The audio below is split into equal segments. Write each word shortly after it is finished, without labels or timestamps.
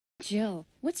Jill,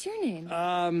 what's your name?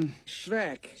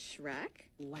 Shrek. Shrek?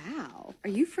 Wow. Are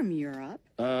you from Europe?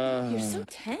 You're so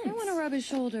tense. I want to rub his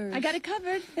shoulders. I got it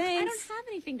covered, thanks. I don't have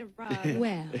anything to rub.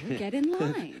 Well, Get in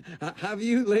line. Have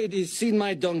you ladies seen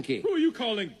my donkey? Who are you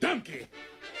calling donkey?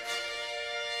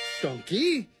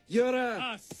 Donkey? You're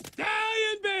A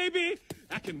stallion, baby!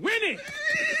 I can win it!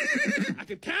 I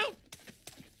can count!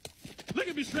 Look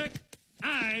at me, Shrek!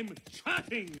 I'm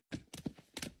trotting!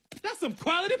 That's some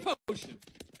quality potion!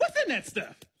 What's in that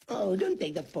stuff? Oh, don't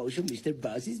take the potion, Mr.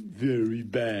 Buzz. It's very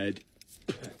bad.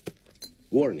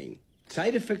 Warning.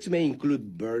 Side effects may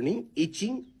include burning,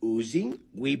 itching, oozing,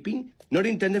 weeping, not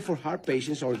intended for heart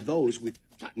patients or those with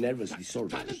nervous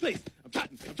disorders. Trotting in place!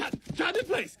 I'm trotting in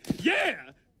place! Yeah!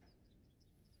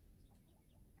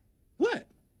 What?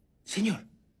 Senor,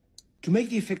 to make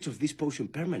the effects of this potion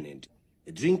permanent,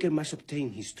 the drinker must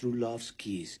obtain his true love's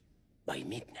kiss by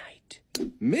midnight.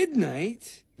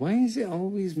 midnight? Why is it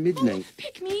always midnight?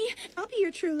 Pick me. I'll be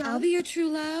your true love. I'll be your true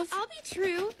love. I'll be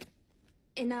true.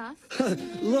 Enough.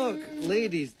 Look,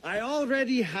 ladies, I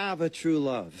already have a true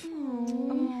love.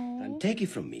 And take it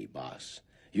from me, boss.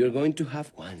 You're going to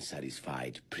have one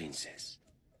satisfied princess.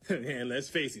 Man, let's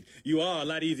face it, you are a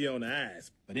lot easier on the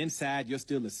eyes. But inside, you're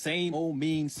still the same old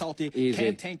mean, salty, Easy.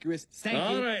 cantankerous, stanky,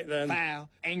 All right, then. foul,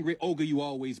 angry ogre you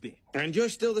always been. And you're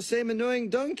still the same annoying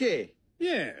donkey.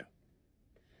 Yeah.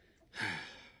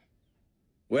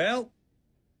 Well,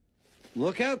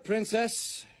 look out,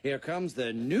 princess. Here comes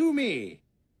the new me.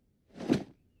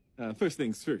 First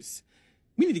things first,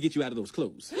 we need to get you out of those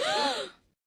clothes.